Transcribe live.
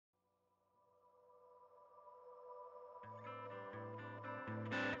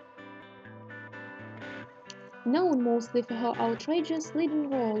Known mostly for her outrageous leading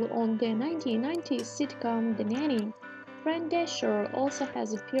role on the 1990s sitcom The Nanny, Fran Drescher also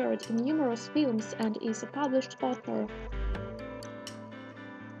has appeared in numerous films and is a published author.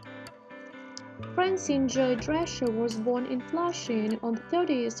 Francine Joy Drescher was born in Flushing on the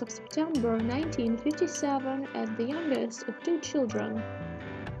 30th of September 1957 as the youngest of two children.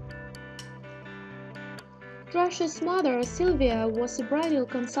 Drescher's mother, Sylvia, was a bridal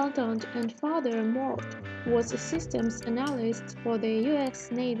consultant and father, Mort, was a systems analyst for the U.S.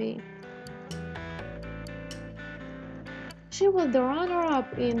 Navy. She was the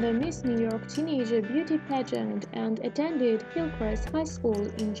runner-up in the Miss New York Teenager Beauty Pageant and attended Hillcrest High School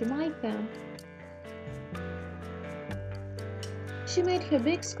in Jamaica. She made her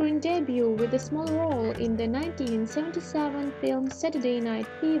big screen debut with a small role in the 1977 film Saturday Night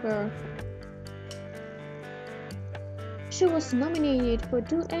Fever. She was nominated for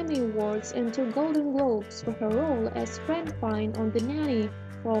 2 Emmy Awards and 2 Golden Globes for her role as Fran Fine on The Nanny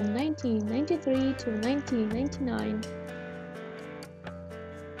from 1993 to 1999.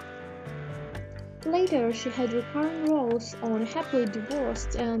 Later, she had recurring roles on Happily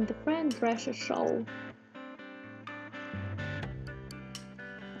Divorced and The Fran Drescher Show.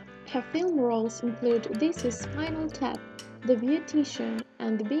 Her film roles include This Is Spinal Tap, The Beautician,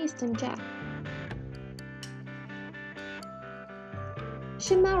 and The Beast and Jack.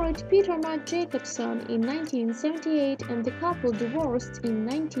 She married Peter March Jacobson in 1978 and the couple divorced in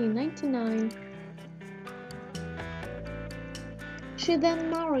 1999. She then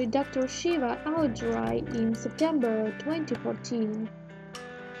married Dr. Shiva Ayyadurai in September 2014.